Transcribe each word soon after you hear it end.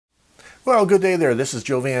Well, good day there. This is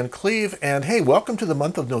Joe Van Cleve, and hey, welcome to the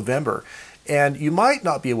month of November. And you might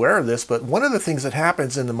not be aware of this, but one of the things that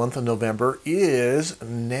happens in the month of November is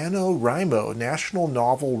NaNoWriMo, National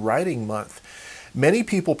Novel Writing Month. Many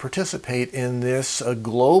people participate in this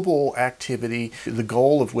global activity, the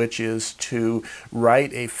goal of which is to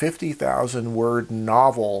write a 50,000 word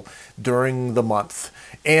novel during the month.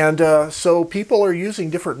 And so people are using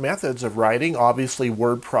different methods of writing, obviously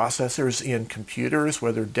word processors in computers,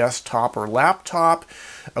 whether desktop or laptop,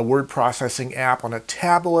 a word processing app on a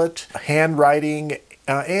tablet, handwriting,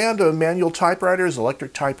 and manual typewriters,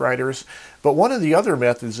 electric typewriters. But one of the other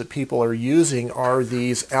methods that people are using are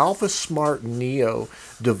these Alphasmart Neo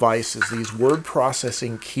devices, these word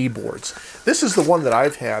processing keyboards. This is the one that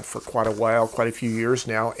I've had for quite a while, quite a few years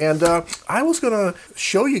now. And I was going to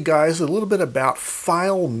show you guys a little bit about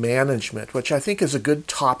file management, which I think is a good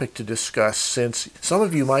topic to discuss since some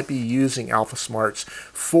of you might be using Alphasmarts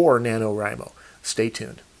for NaNoWriMo. Stay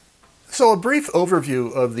tuned. So a brief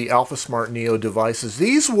overview of the Alphasmart Neo devices.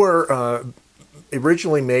 These were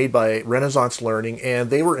originally made by Renaissance Learning, and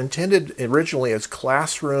they were intended originally as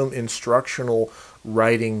classroom instructional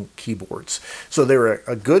writing keyboards. So they're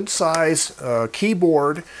a good size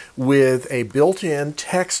keyboard with a built-in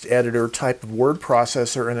text editor type of word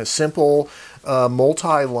processor and a simple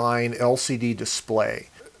multi-line LCD display.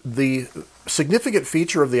 The significant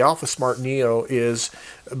feature of the Alphasmart Neo is,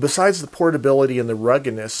 besides the portability and the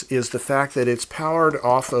ruggedness, is the fact that it's powered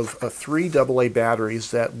off of 3 AA batteries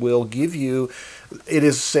that will give you, it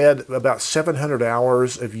is said, about 700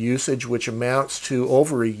 hours of usage, which amounts to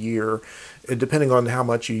over a year, depending on how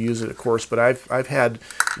much you use it, of course. But I've had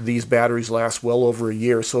these batteries last well over a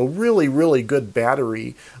year, so really, really good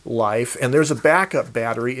battery life. And there's a backup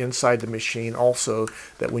battery inside the machine also,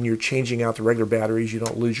 that when you're changing out the regular batteries, you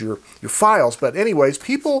don't lose your files. But anyways,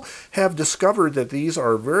 people have discovered that these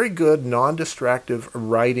are very good non-distractive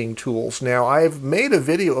writing tools. Now, I've made a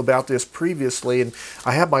video about this previously, and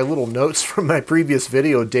I have my little notes from my previous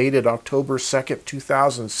video dated October 2nd,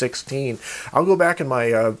 2016. I'll go back in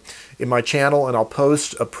my channel and I'll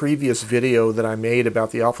post a previous video that I made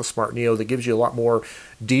about the Alphasmart Neo that gives you a lot more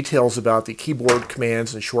details about the keyboard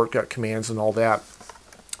commands and shortcut commands and all that.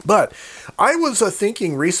 But I was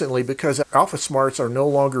thinking recently, because Alphasmarts are no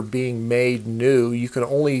longer being made new, you can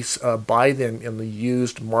only buy them in the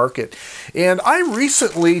used market. And I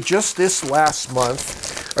recently, just this last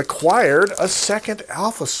month, acquired a second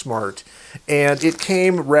Alphasmart. And it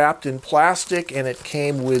came wrapped in plastic, and it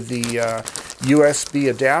came with the USB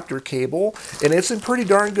adapter cable. And it's in pretty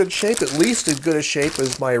darn good shape, at least as good a shape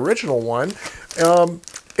as my original one.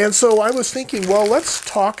 And so I was thinking, well, let's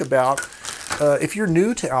talk about, if you're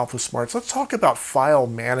new to Alphasmarts, let's talk about file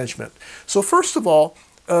management. So first of all,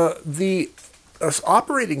 the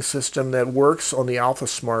operating system that works on the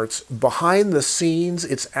Alphasmarts, behind the scenes,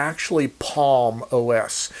 it's actually Palm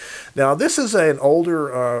OS. Now, this is an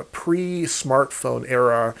older pre-smartphone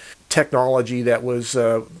era technology that was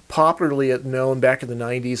popularly known back in the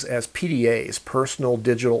 90s as PDAs, Personal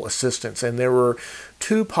Digital Assistants. And there were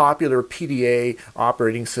two popular PDA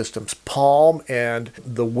operating systems, Palm and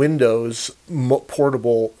the Windows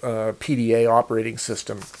portable PDA operating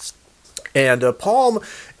system. And Palm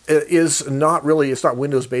is not really, it's not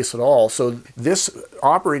Windows based at all. So this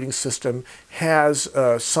operating system has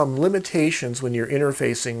some limitations when you're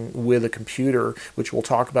interfacing with a computer, which we'll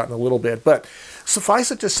talk about in a little bit. But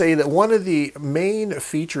suffice it to say that one of the main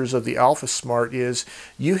features of the Alphasmart is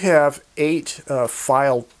you have 8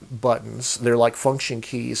 file buttons. They're like function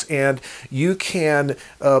keys, and you can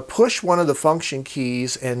push one of the function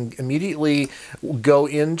keys and immediately go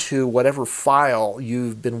into whatever file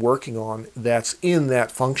you've been working on that's in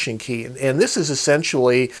that function key. And this is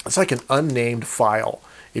essentially, it's like an unnamed file,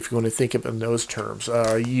 if you want to think of it in those terms.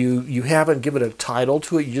 You haven't given a title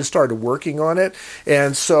to it, you just started working on it.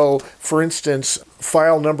 And so, for instance,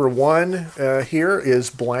 file number 1 here is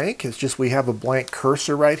blank. It's just we have a blank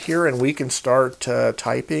cursor right here, and we can start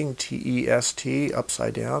typing, T-E-S-T,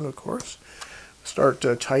 upside down, of course. Start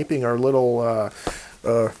typing our little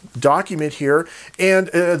document here. And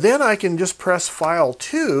then I can just press file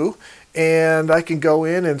 2, and I can go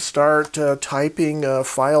in and start typing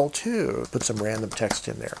file 2. Put some random text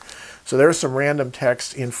in there. So there's some random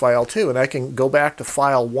text in file 2, and I can go back to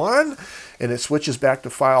file 1, and it switches back to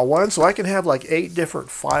file 1. So I can have like 8 different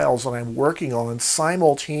files that I'm working on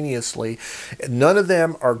simultaneously. None of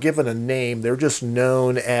them are given a name. They're just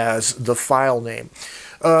known as the file name.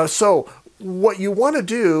 So what you want to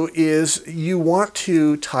do is you want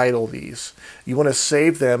to title these. You want to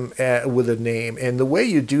save them with a name. And the way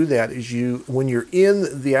you do that is when you're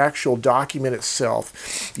in the actual document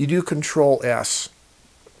itself, you do Control S.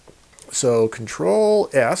 So Control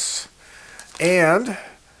S, and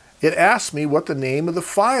it asks me what the name of the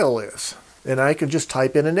file is. And I can just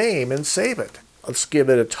type in a name and save it. Let's give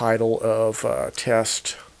it a title of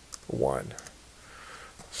Test 1.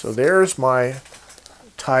 So there's my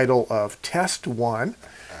title of Test 1,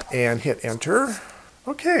 and hit Enter.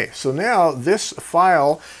 Okay, so now this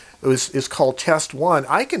file is called Test 1.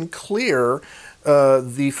 I can clear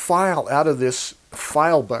the file out of this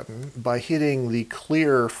File button by hitting the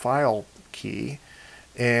Clear File key,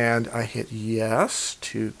 and I hit Yes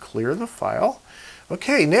to clear the file.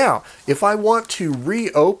 Okay, now, if I want to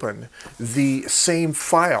reopen the same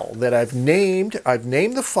file that I've named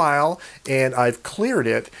the file and I've cleared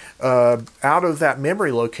it out of that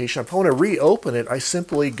memory location. If I want to reopen it, I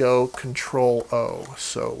simply go Control O.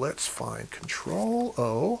 So let's find Control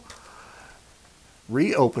O,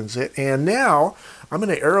 reopens it, and now I'm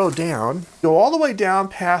going to arrow down, go all the way down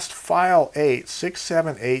past File 8, 6,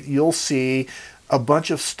 7, 8, you'll see a bunch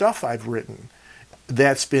of stuff I've written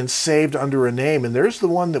that's been saved under a name, and there's the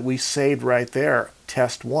one that we saved right there,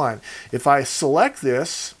 Test 1. If I select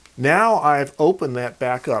this, now I've opened that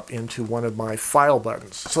back up into one of my file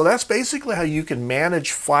buttons. So that's basically how you can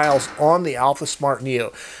manage files on the Alphasmart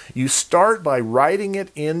Neo. You start by writing it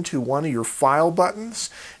into one of your file buttons,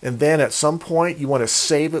 and then at some point you want to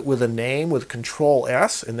save it with a name with Control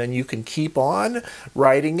S, and then you can keep on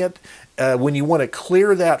writing it. When you want to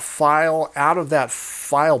clear that file out of that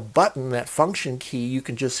file button, that function key, you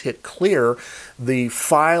can just hit clear. The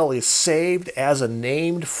file is saved as a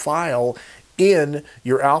named file in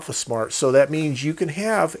your Alphasmart. So that means you can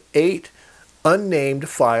have 8 unnamed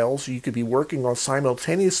files you could be working on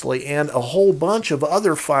simultaneously, and a whole bunch of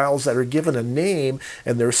other files that are given a name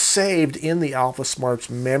and they're saved in the Alphasmart's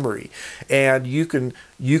memory. And you can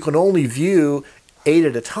only view 8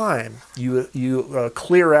 at a time. You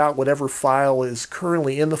clear out whatever file is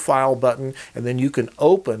currently in the file button, and then you can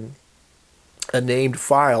open a named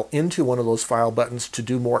file into one of those file buttons to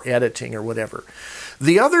do more editing or whatever.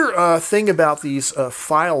 The other thing about these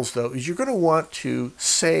files, though, is you're going to want to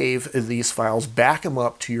save these files, back them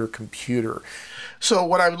up to your computer. So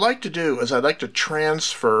what I would like to do is I'd like to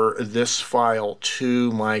transfer this file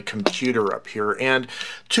to my computer up here. And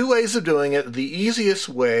 2 ways of doing it. The easiest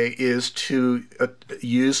way is to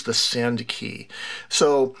use the send key.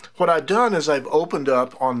 So what I've done is I've opened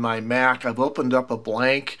up on my Mac, I've opened up a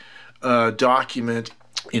blank document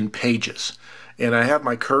in Pages. And I have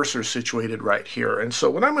my cursor situated right here. And so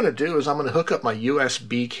what I'm going to do is I'm going to hook up my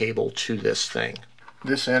USB cable to this thing.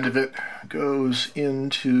 This end of it goes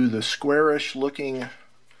into the squarish looking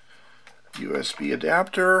USB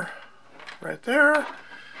adapter right there,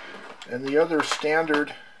 and the other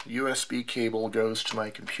standard USB cable goes to my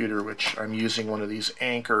computer, which I'm using one of these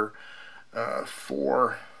Anchor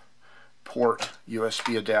 4-port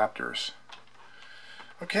USB adapters.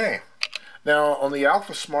 Okay, now on the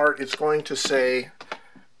Alphasmart it's going to say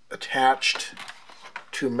attached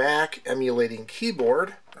to Mac emulating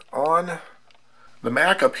keyboard. On the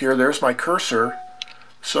Mac up here, there's my cursor.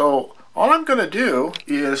 So all I'm going to do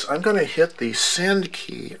is I'm going to hit the send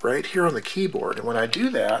key right here on the keyboard. And when I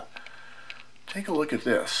do that, take a look at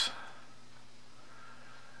this.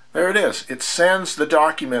 There it is. It sends the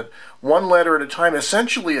document 1 letter at a time.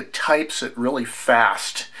 Essentially, it types it really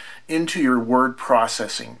fast into your word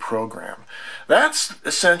processing program. That's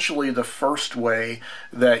essentially the first way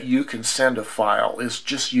that you can send a file, is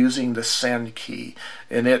just using the send key.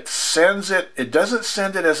 And it sends it, it doesn't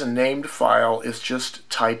send it as a named file, it just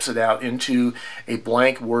types it out into a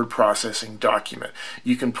blank word processing document.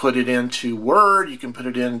 You can put it into Word, you can put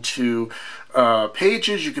it into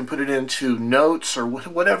Pages, you can put it into Notes or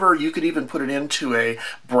whatever. You could even put it into a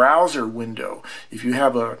browser window. If you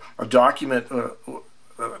have a document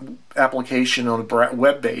application on a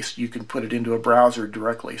web-based, you can put it into a browser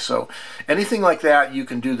directly. So anything like that you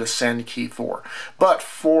can do the send key for. But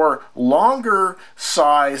for larger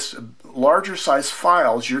size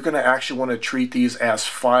files, you're going to actually want to treat these as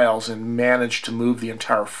files and manage to move the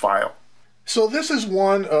entire file. So this is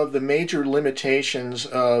one of the major limitations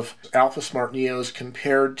of Alphasmart Neos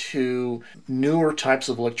compared to newer types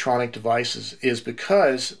of electronic devices, is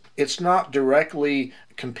because it's not directly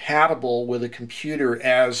compatible with a computer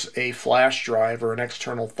as a flash drive or an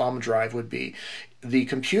external thumb drive would be. The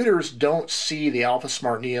computers don't see the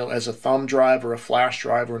Alphasmart Neo as a thumb drive or a flash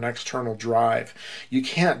drive or an external drive. You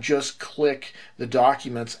can't just click the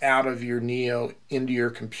documents out of your Neo into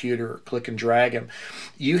your computer, click and drag them.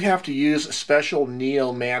 You have to use a special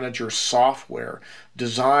Neo Manager software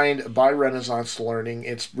designed by Renaissance Learning.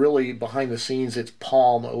 It's really behind the scenes, it's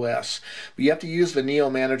Palm OS. But you have to use the Neo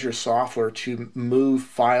Manager software to move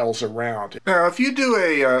files around. Now, if you do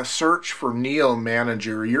a search for Neo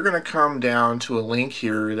Manager, you're going to come down to a link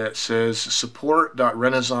here that says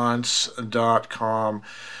support.renaissance.com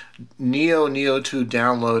Neo 2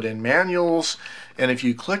 download and manuals. And if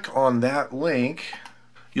you click on that link,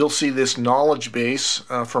 you'll see this knowledge base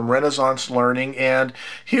from Renaissance Learning, and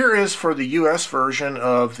here is for the US version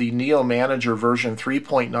of the Neo Manager version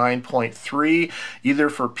 3.9.3. Either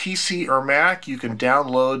for PC or Mac, you can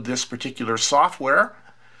download this particular software,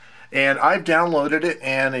 and I've downloaded it,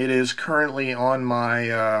 and it is currently on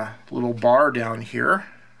my little bar down here,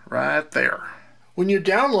 right there. When you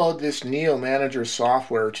download this Neo Manager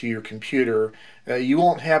software to your computer, you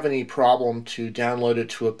won't have any problem to download it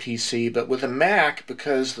to a PC, but with a Mac,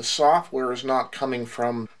 because the software is not coming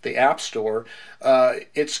from the App Store,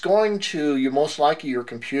 it's going to, most likely your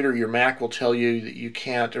computer, your Mac will tell you that you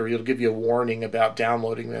can't, or it'll give you a warning about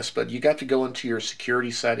downloading this, but you got to go into your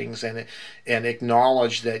security settings and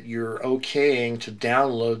acknowledge that you're okaying to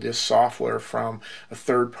download this software from a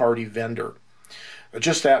third-party vendor.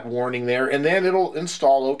 Just that warning there, and then it'll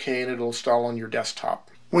install okay, and it'll install on your desktop.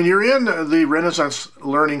 When you're in the Renaissance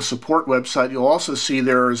Learning support website, you'll also see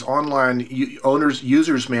there's online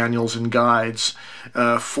users manuals and guides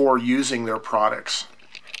for using their products,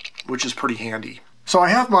 which is pretty handy. So I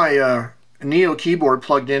have my Neo keyboard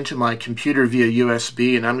plugged into my computer via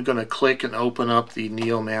USB, and I'm going to click and open up the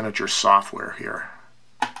Neo Manager software here.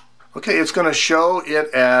 Okay, it's going to show it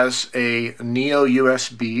as a Neo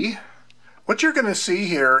USB. What you're going to see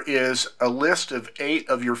here is a list of 8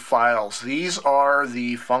 of your files. These are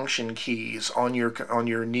the function keys on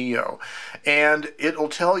your Neo, and it'll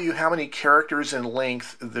tell you how many characters in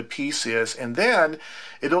length the piece is, and then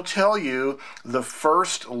it'll tell you the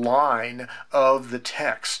first line of the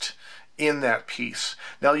text in that piece.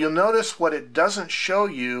 Now you'll notice what it doesn't show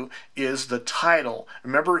you is the title.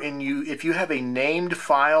 Remember, if you have a named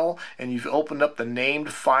file and you've opened up the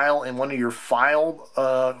named file in one of your file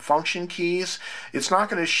function keys, it's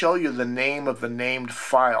not going to show you the name of the named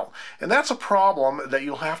file. And that's a problem that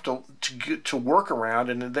you'll have to work around,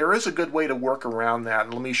 and there is a good way to work around that,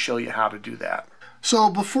 and let me show you how to do that.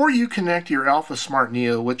 So before you connect your Alphasmart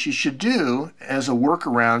Neo, what you should do as a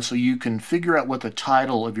workaround so you can figure out what the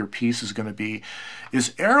title of your piece is going to be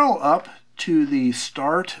is arrow up to the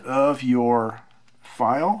start of your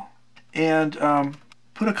file and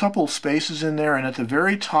put a couple of spaces in there, and at the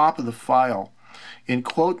very top of the file, in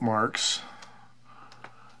quote marks,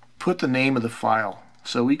 put the name of the file.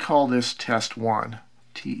 So we call this test1,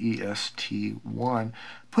 T-E-S-T-1.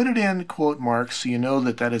 Put it in quote marks so you know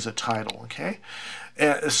that that is a title, okay?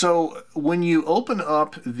 So when you open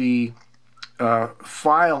up the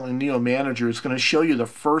file in Neo Manager, it's going to show you the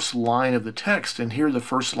first line of the text, and here the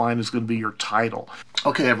first line is going to be your title.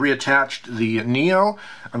 Okay, I've reattached the Neo.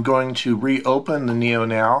 I'm going to reopen the Neo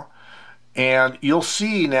now, and you'll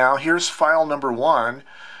see now here's file number 1,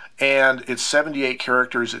 and it's 78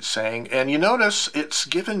 characters, it's saying, and you notice it's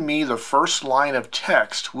given me the first line of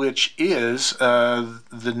text, which is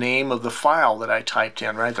the name of the file that I typed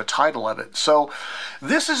in, right, the title of it. So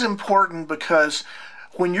this is important because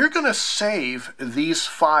when you're going to save these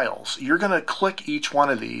files, you're going to click each one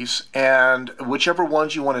of these, and whichever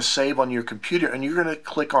ones you want to save on your computer, and you're going to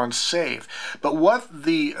click on Save. But what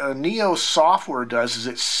the Neo software does is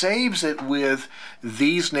it saves it with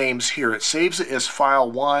these names here. It saves it as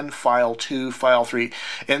file 1, file 2, file 3.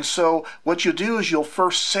 And so what you'll do is you'll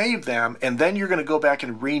first save them, and then you're going to go back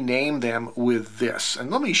and rename them with this.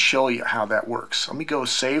 And let me show you how that works. Let me go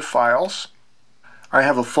Save Files. I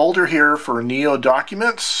have a folder here for Neo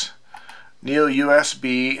Documents, Neo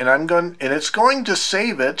USB, and it's going to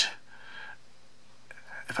save it.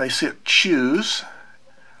 If I hit Choose,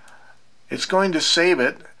 it's going to save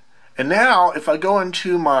it. And now, if I go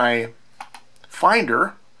into my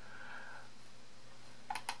Finder,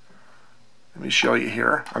 let me show you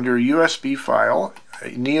here under USB file,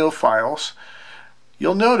 Neo Files,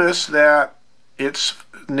 you'll notice that its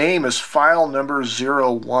name is file number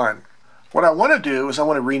 01. What I want to do is I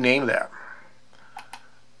want to rename that.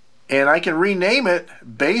 And I can rename it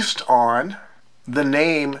based on the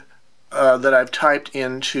name that I've typed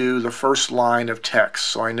into the first line of text.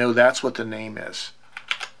 So I know that's what the name is.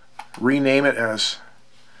 Rename it as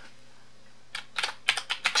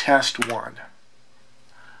test1.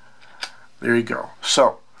 There you go.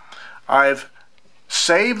 So I've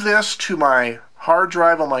saved this to my hard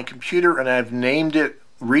drive on my computer, and I've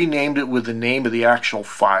renamed it with the name of the actual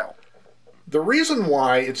file. The reason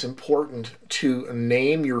why it's important to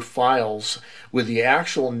name your files with the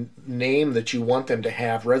actual name that you want them to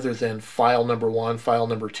have rather than file number 1, file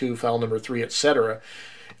number 2, file number 3, etc.,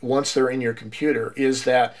 once they're in your computer, is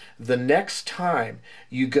that the next time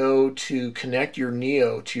you go to connect your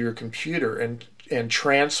Neo to your computer and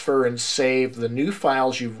transfer and save the new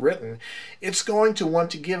files you've written, it's going to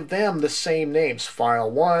want to give them the same names,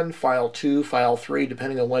 file 1, file 2, file 3,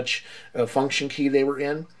 depending on which function key they were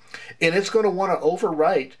in. And it's going to want to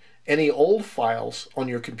overwrite any old files on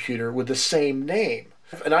your computer with the same name.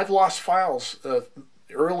 And I've lost files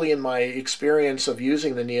early in my experience of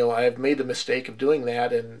using the Neo. I've made the mistake of doing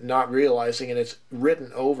that and not realizing, and it's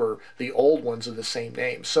written over the old ones of the same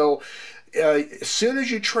name. So as soon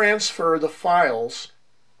as you transfer the files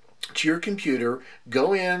to your computer,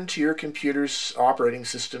 go into your computer's operating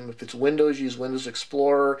system. If it's Windows, use Windows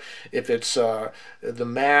Explorer. If it's the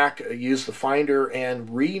Mac, use the Finder,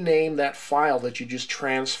 and rename that file that you just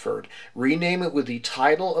transferred. Rename it with the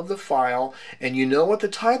title of the file, and you know what the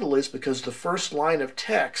title is because the first line of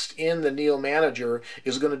text in the Neo Manager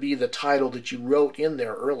is going to be the title that you wrote in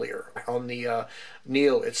there earlier on the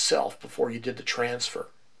Neo itself before you did the transfer.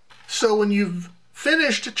 So when you've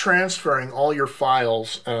finished transferring all your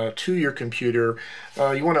files to your computer,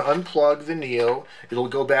 you want to unplug the Neo. It'll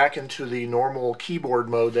go back into the normal keyboard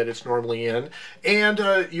mode that it's normally in, and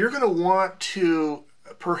you're going to want to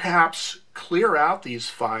perhaps clear out these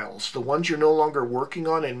files, the ones you're no longer working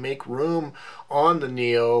on, and make room on the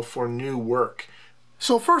Neo for new work.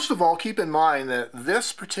 So first of all, keep in mind that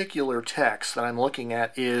this particular text that I'm looking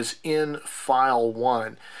at is in file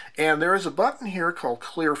 1. And there is a button here called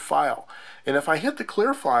Clear File. And if I hit the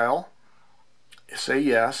Clear File, say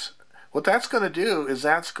yes, what that's going to do is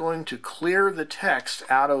that's going to clear the text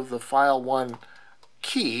out of the file 1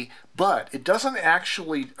 key, but it doesn't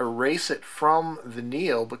actually erase it from the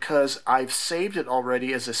Neo because I've saved it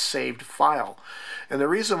already as a saved file. And the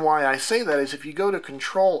reason why I say that is if you go to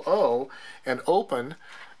Control-O and open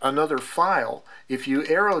another file, if you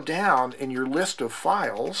arrow down in your list of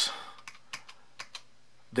files,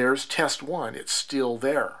 there's test1. It's still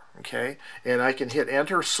there, okay? And I can hit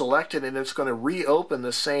Enter, select it, and it's going to reopen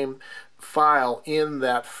the same file in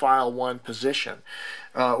that file 1 position,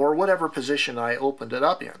 or whatever position I opened it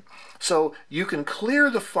up in. So you can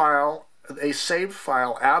clear the file, a saved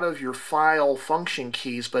file, out of your file function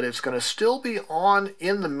keys, but it's going to still be on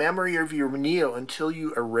in the memory of your Neo until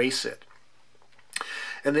you erase it.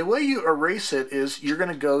 And the way you erase it is you're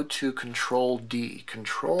going to go to Control-D,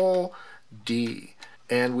 Control-D,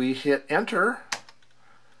 and we hit Enter.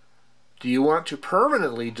 Do you want to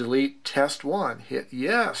permanently delete test1? Hit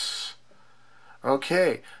yes.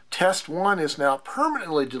 Okay, test1 is now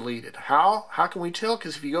permanently deleted. How can we tell?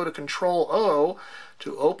 Because if you go to Control-O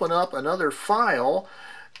to open up another file,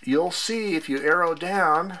 you'll see if you arrow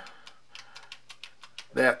down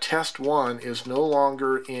that test1 is no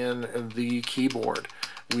longer in the keyboard.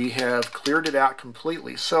 We have cleared it out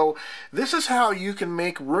completely. So this is how you can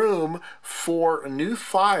make room for new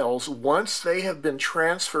files once they have been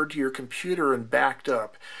transferred to your computer and backed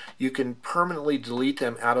up. You can permanently delete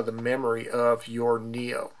them out of the memory of your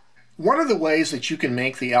Neo. One of the ways that you can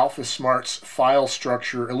make the Alphasmart's file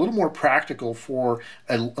structure a little more practical for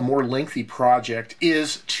a more lengthy project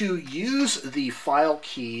is to use the file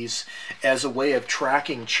keys as a way of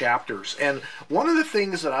tracking chapters. And one of the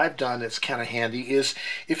things that I've done that's kind of handy is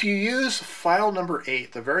if you use file number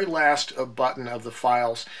 8, the very last button of the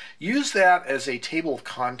files, use that as a table of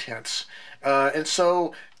contents. And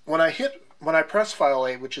so when I press file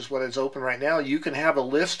 8, which is what is open right now, you can have a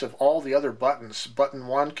list of all the other buttons. Button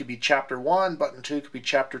 1 could be chapter 1, button 2 could be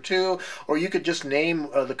chapter 2, or you could just name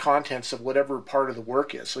the contents of whatever part of the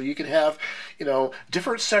work is. So you can have,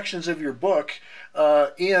 different sections of your book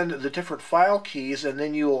in the different file keys, and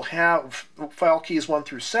then you will have file keys 1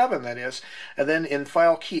 through 7, that is, and then in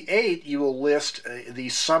file key 8 you will list the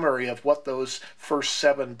summary of what those first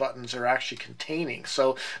 7 buttons are actually containing.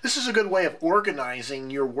 So this is a good way of organizing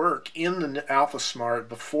your work in the Alphasmart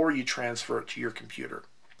before you transfer it to your computer.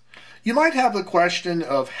 You might have the question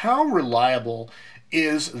of how reliable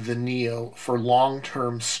is the Neo for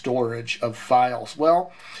long-term storage of files?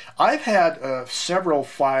 Well, I've had several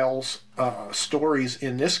files, stories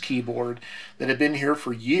in this keyboard that have been here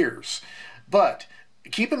for years. But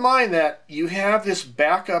keep in mind that you have this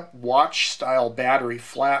backup watch-style battery,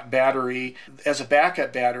 flat battery, as a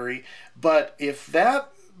backup battery. But if that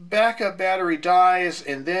backup battery dies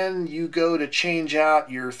and then you go to change out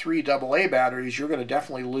your 3 AA batteries, you're going to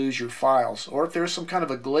definitely lose your files. Or if there's some kind of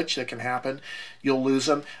a glitch that can happen, you'll lose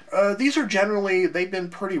them. These are generally, they've been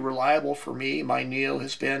pretty reliable for me. My Neo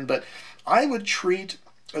has been, but I would treat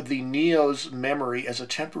the Neo's memory as a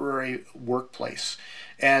temporary workplace.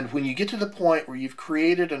 And when you get to the point where you've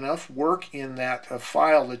created enough work in that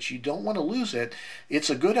file that you don't want to lose it, it's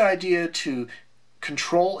a good idea to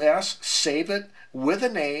Control-S, save it with a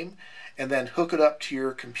name, and then hook it up to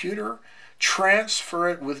your computer, transfer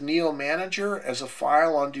it with Neo Manager as a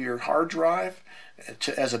file onto your hard drive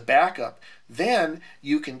as a backup. Then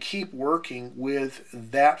you can keep working with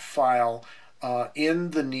that file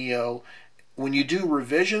in the Neo. When you do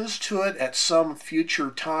revisions to it at some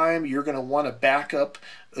future time, you're going to want to back up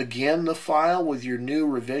again the file with your new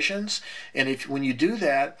revisions. And when you do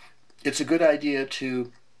that, it's a good idea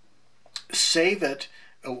to save it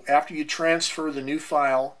after you transfer the new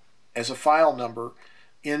file as a file number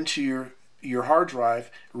into your hard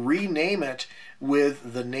drive, rename it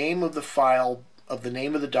with the name of the file, of the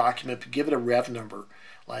name of the document, but give it a rev number,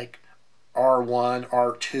 like R1,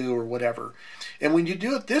 R2, or whatever. And when you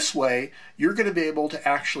do it this way, you're going to be able to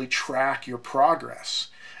actually track your progress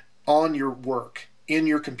on your work. In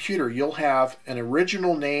your computer, you'll have an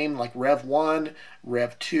original name like Rev 1,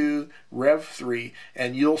 Rev 2, Rev 3,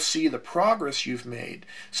 and you'll see the progress you've made.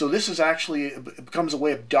 So this is actually, it becomes a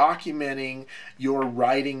way of documenting your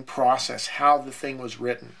writing process, how the thing was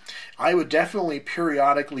written. I would definitely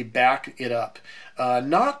periodically back it up.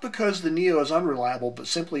 Not because the Neo is unreliable, but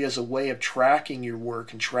simply as a way of tracking your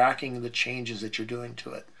work and tracking the changes that you're doing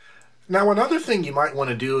to it. Now, another thing you might want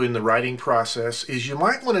to do in the writing process is you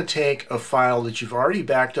might want to take a file that you've already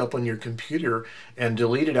backed up on your computer and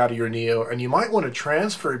delete it out of your Neo, and you might want to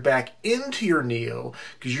transfer it back into your Neo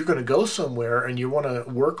because you're going to go somewhere and you want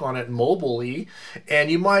to work on it mobilely,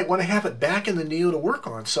 and you might want to have it back in the Neo to work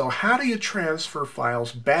on. So how do you transfer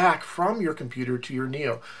files back from your computer to your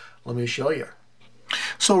Neo? Let me show you.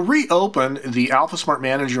 So reopen the Alphasmart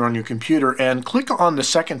Manager on your computer and click on the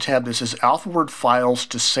second tab that says Alphaword Files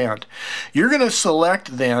to Send. You're going to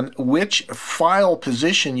select then which file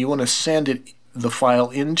position you want to send the file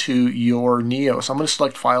into your Neo. So I'm going to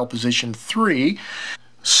select file position 3,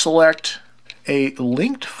 select a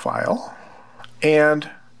linked file, and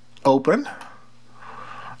open.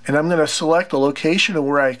 And I'm going to select the location of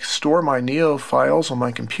where I store my Neo files on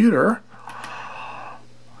my computer.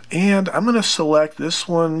 And I'm going to select this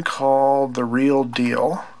one called The Real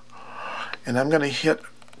Deal. And I'm going to hit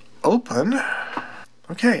Open.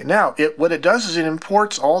 Okay, now what it does is it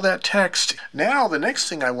imports all that text. Now the next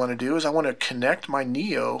thing I want to do is I want to connect my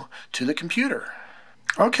Neo to the computer.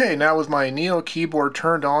 Okay, now with my Neo keyboard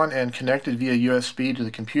turned on and connected via USB to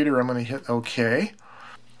the computer, I'm going to hit OK.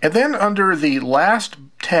 And then under the last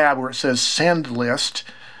tab where it says Send List,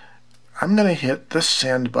 I'm going to hit the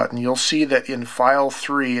Send button. You'll see that in File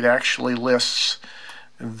 3 it actually lists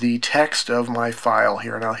the text of my file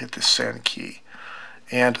here, and I'll hit the Send key.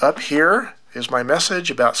 And up here is my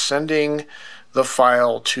message about sending the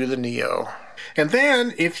file to the Neo. And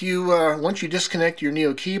then if you once you disconnect your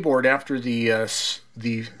Neo keyboard after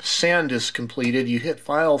the send is completed, you hit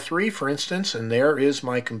File 3, for instance, and there is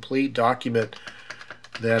my complete document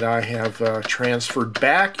that I have transferred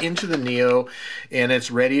back into the Neo, and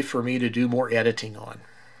it's ready for me to do more editing on.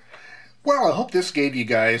 Well, I hope this gave you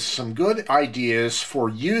guys some good ideas for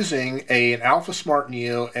using an Alphasmart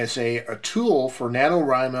Neo as a tool for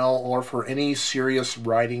NaNoWriMo or for any serious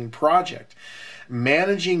writing project.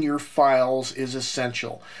 Managing your files is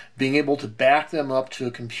essential. Being able to back them up to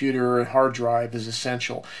a computer and hard drive is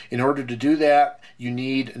essential. In order to do that, you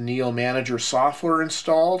need Neo Manager software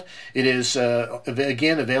installed. It is,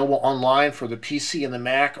 again, available online for the PC and the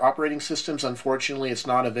Mac operating systems. Unfortunately, it's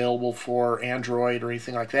not available for Android or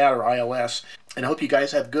anything like that, or iOS. And I hope you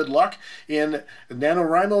guys have good luck in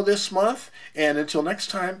NaNoWriMo this month. And until next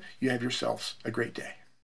time, you have yourselves a great day.